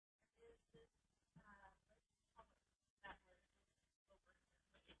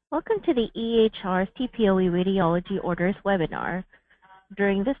Welcome to the EHR CPOE Radiology Orders webinar.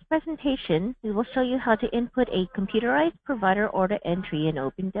 During this presentation, we will show you how to input a computerized provider order entry in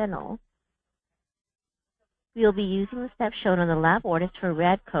OpenDental. We will be using the steps shown on the Lab Orders for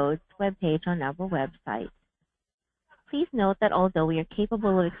Radcode's webpage on our website. Please note that although we are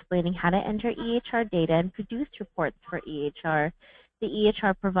capable of explaining how to enter EHR data and produce reports for EHR, the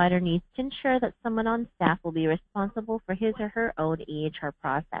EHR provider needs to ensure that someone on staff will be responsible for his or her own EHR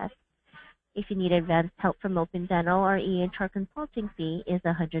process. If you need advanced help from OpenDental, our EHR consulting fee is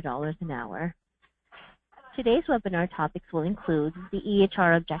 $100 an hour. Today's webinar topics will include the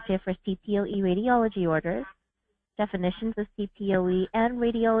EHR objective for CPOE radiology orders, definitions of CPOE and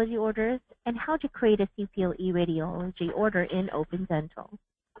radiology orders, and how to create a CPOE radiology order in OpenDental.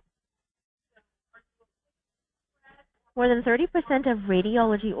 More than 30% of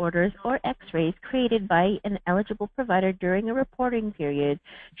radiology orders or X-rays created by an eligible provider during a reporting period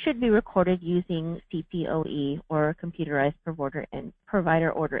should be recorded using CPOE or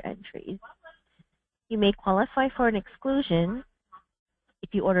Computerized-Provider order entries. You may qualify for an exclusion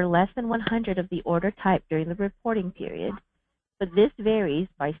if you order less than 100 of the order type during the reporting period, but this varies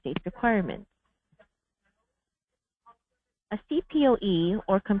by state requirements. A CPOE,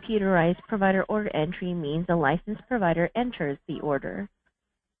 or Computerized Provider Order Entry, means a licensed provider enters the order.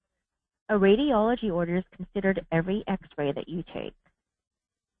 A radiology order is considered every X-ray that you take.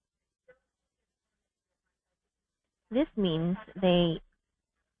 This means they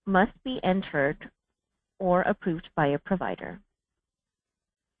must be entered or approved by a provider.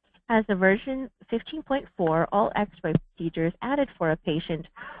 As of version 15.4, all X-ray procedures added for a patient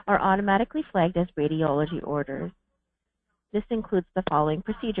are automatically flagged as radiology orders. This includes the following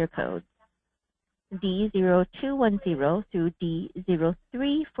procedure codes: D0210 through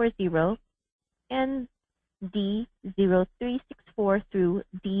D0340 and D0364 through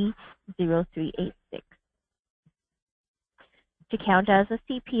D0386. To count as a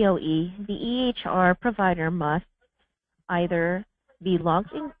CPOE, the EHR provider must either be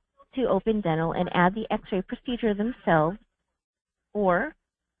logged into OpenDental and add the X-ray procedure themselves, or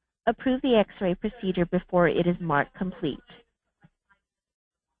approve the X-ray procedure before it is marked complete.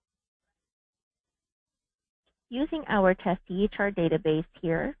 Using our test EHR database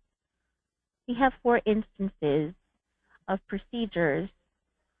here, we have 4 instances of procedures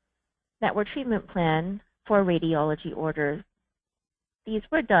that were treatment planned for radiology orders. These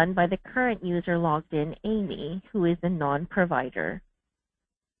were done by the current user logged in, Amy, who is a non-provider.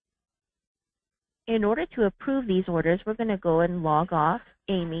 In order to approve these orders, we're going to go and log off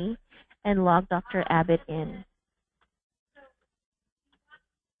Amy and log Dr. Abbott in.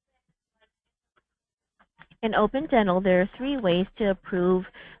 In OpenDental, there are 3 ways to approve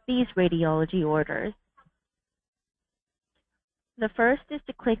these radiology orders. The first is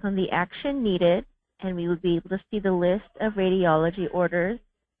to click on the action needed, and we would be able to see the list of radiology orders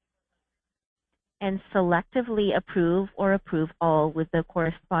and selectively approve or approve all with the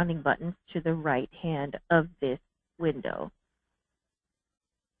corresponding buttons to the right hand of this window.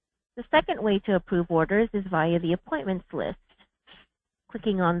 The second way to approve orders is via the appointments list.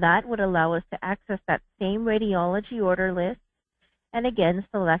 Clicking on that would allow us to access that same radiology order list and again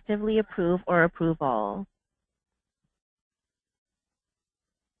selectively approve or approve all.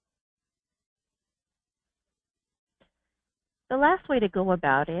 The last way to go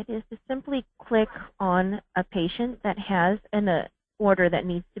about it is to simply click on a patient that has an order that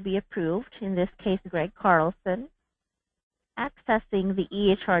needs to be approved, in this case Greg Carlson, accessing the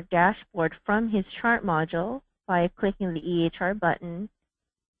EHR dashboard from his chart module by clicking the EHR button,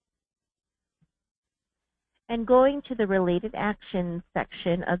 and going to the Related Actions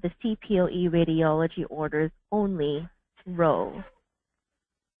section of the CPOE Radiology Orders Only row.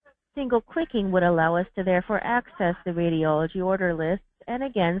 Single-clicking would allow us to therefore access the radiology order list and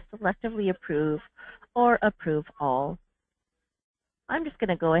again selectively approve or approve all. I'm just going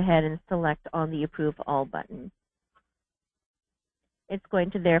to go ahead and select on the Approve All button. It's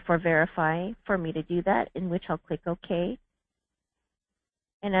going to therefore verify for me to do that, in which I'll click OK.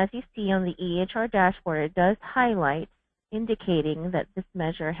 And as you see on the EHR dashboard, it does highlight, indicating that this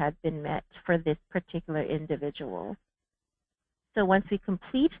measure had been met for this particular individual. So once we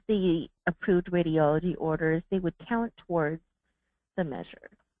complete the approved radiology orders, they would count towards the measure.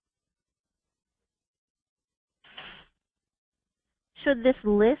 Should this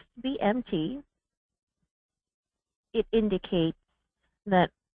list be empty, it indicates that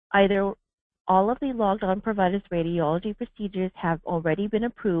either all of the logged on providers' radiology procedures have already been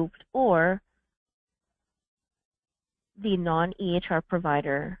approved, or the non-EHR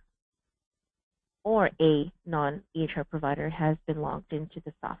provider or a non-EHR provider has been logged into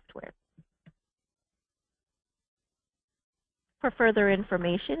the software. For further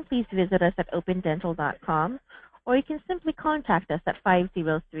information, please visit us at opendental.com, or you can simply contact us at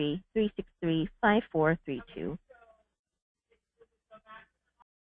 503-363-5432.